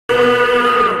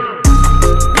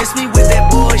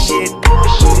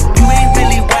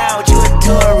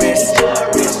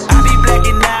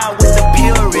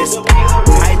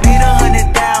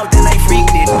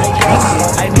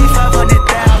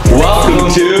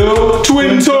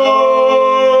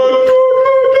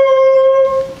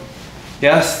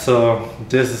Yes, so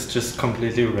this is just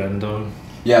completely random.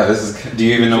 Yeah, this is. Do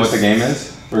you even know what the game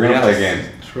is? We're gonna play a game.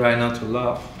 Try not to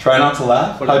laugh. Try not to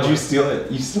laugh? How'd you steal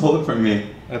it? You stole it from me.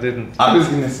 I didn't. I was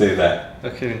gonna say that.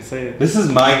 Okay, say it. This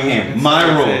is my game, my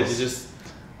rules. You just...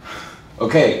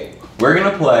 Okay, we're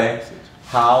gonna play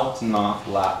How to Not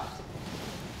Laugh.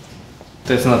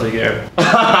 That's not a game.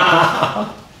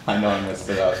 I know I messed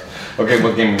it up. Okay,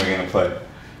 what game are we gonna play?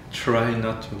 Try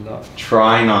not to laugh.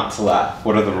 Try not to laugh.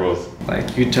 What are the rules?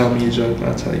 Like, you tell me a joke,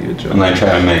 I'll tell you a joke. And I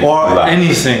try to make or laugh.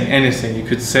 anything. You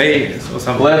could say it or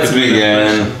something. Let's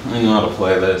begin. I know how to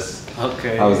play this.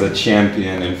 Okay. I was a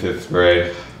champion in 5th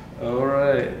grade.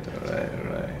 Alright.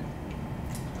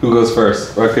 Who goes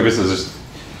first? Rock, paper, scissors.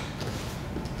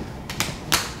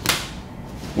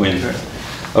 Win.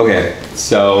 Okay,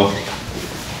 so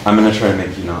I'm gonna try to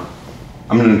make you not.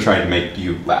 I'm gonna try to make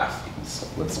you laugh. So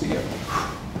let's begin.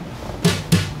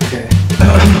 Okay.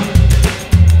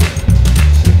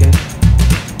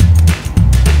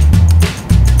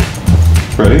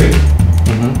 Ready?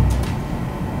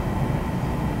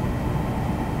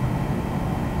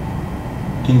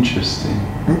 Interesting.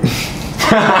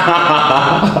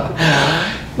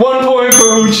 1 point for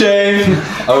Uche.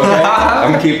 Okay,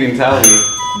 I'm keeping tally.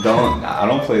 I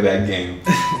don't play that game.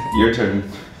 Your turn.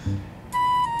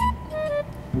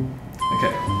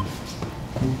 Okay.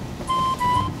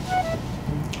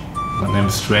 My name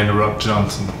is Trainer Rob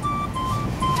Johnson.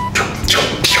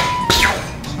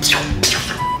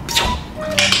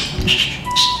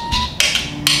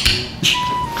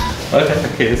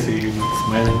 Okay, so you're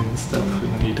smiling and stuff.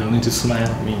 You don't need to smile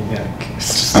at me. Yeah, it's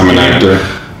just I'm an actor.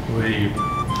 Where you...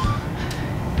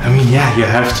 I mean, yeah, you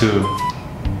have to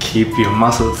keep your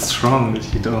muscles strong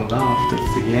if you don't laugh.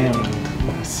 That's the game.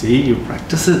 And see, you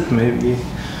practice it maybe.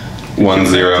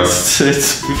 1-0.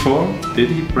 It's before? Did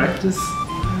he practice?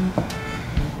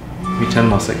 Give me 10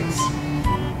 more seconds.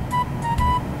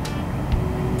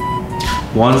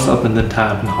 Once upon a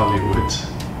time in Hollywood,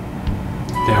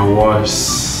 there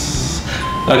was...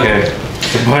 Okay,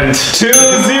 the point. 2-0!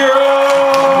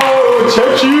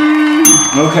 Chachi!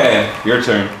 Okay, your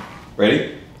turn.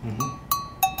 Ready?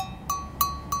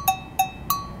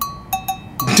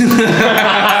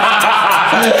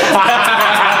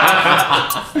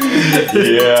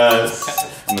 Yes!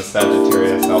 I'm a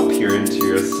Sagittarius, I'll peer into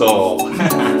your soul.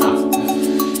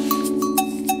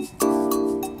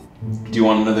 Do you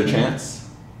want another chance?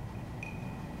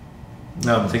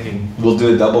 No, I'm thinking. We'll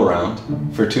do a double round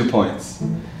for 2 points.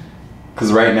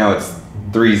 Because right now it's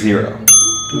 3-0.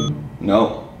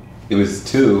 No, it was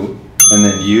 2, and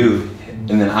then you,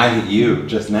 and then I hit you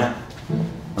just now.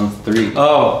 That was 3.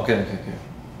 Oh, okay.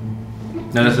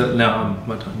 No,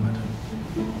 my turn.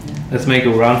 Let's make a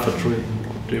round for 3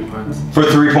 points. For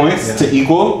 3 points? Yeah. To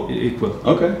equal? Equal.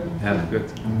 Okay. Yeah,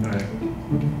 good. Alright.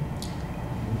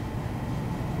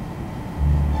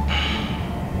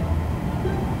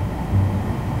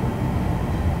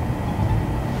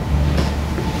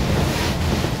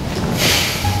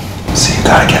 So you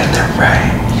gotta get it there right.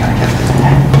 You gotta get it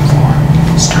there before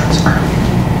it starts early.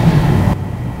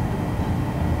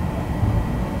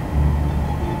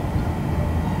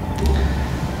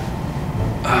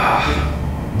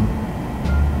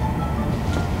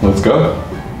 Let's go.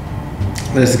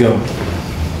 Let's go.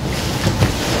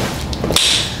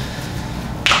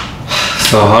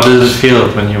 So how did it feel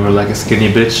when you were like a skinny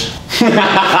bitch?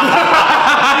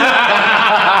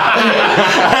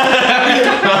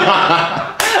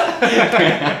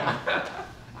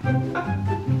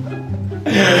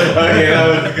 Okay, that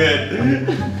was good.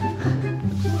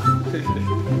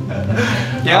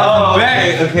 Yeah, oh,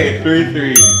 okay,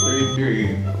 3-3.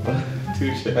 3-3.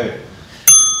 Touche.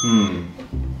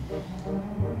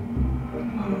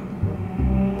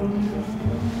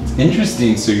 It's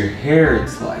interesting, so your hair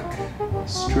is like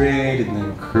straight and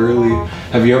then curly.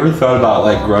 Have you ever thought about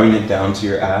like growing it down to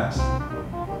your ass?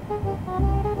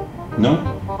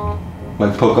 No?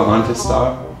 Like Pocahontas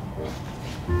style?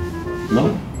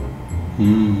 No?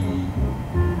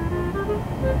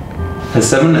 Has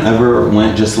someone ever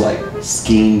went just like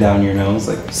skiing down your nose?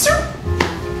 Like,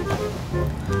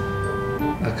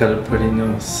 I got a pretty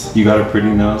nose. you got a pretty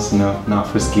nose? No, not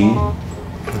for skiing?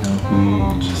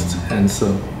 No, just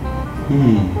handsome.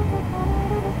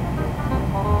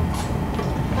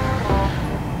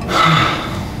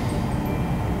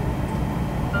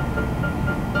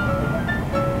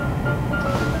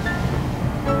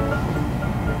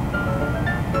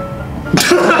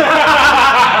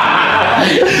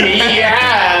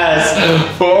 Yes!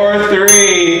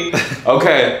 4-3.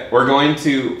 Okay, we're going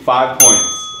to 5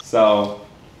 points. So,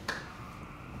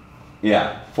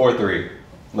 yeah, 4-3.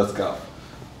 Let's go.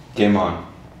 Game on.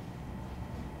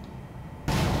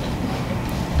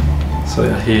 So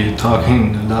yeah, he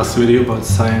talking in the last video about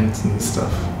science and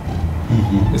stuff.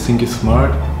 Mm-hmm. You think he's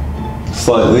smart?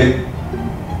 Slightly.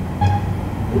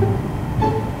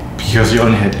 Because you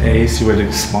only had A's, you were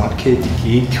the smart kid, the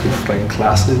geek with like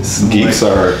classes. Geeks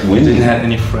like, are you winning. didn't have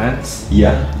any friends?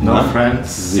 Yeah. No none. friends?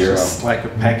 Zero. Just like a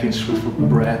package with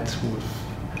bread, with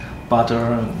butter.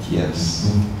 And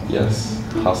Yes. Yes.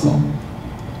 Hustle.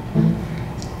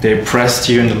 they pressed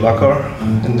you in the locker,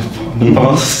 in the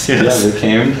bus, yes. Yeah, they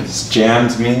came, just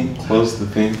jammed me, closed the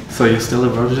thing. So you're still a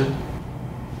virgin?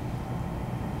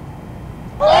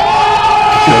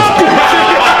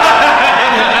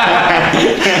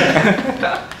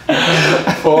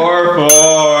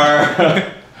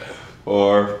 4-4.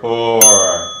 4-4.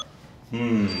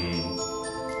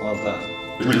 Well done.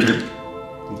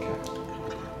 Okay.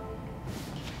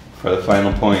 For the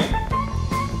final point.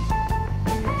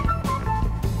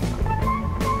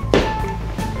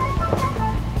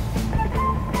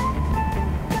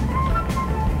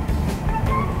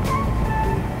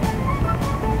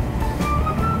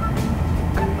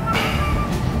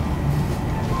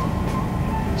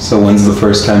 So when's the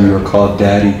first time you were called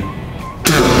daddy?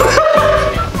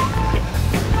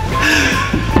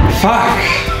 Fuck!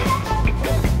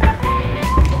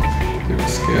 It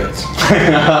was good.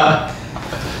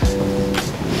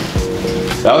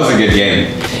 That was a good game.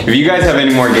 If you guys have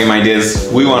any more game ideas,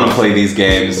 we want to play these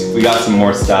games. We got some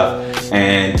more stuff,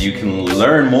 and you can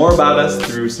learn more about us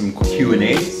through some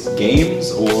Q&As,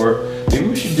 games, or maybe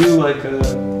we should do like a...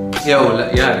 Yeah,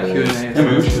 Q&A. Yeah,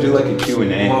 maybe we should do like a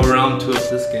Q&A. Or round 2 of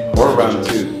this game. Or round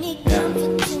 2. Yeah.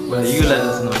 Well, you let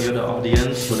us know, you're the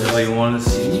audience, whatever you want to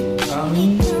see.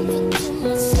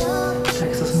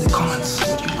 Text us in the comments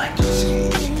what you'd like to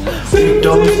see. We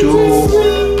don't do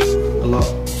a lot.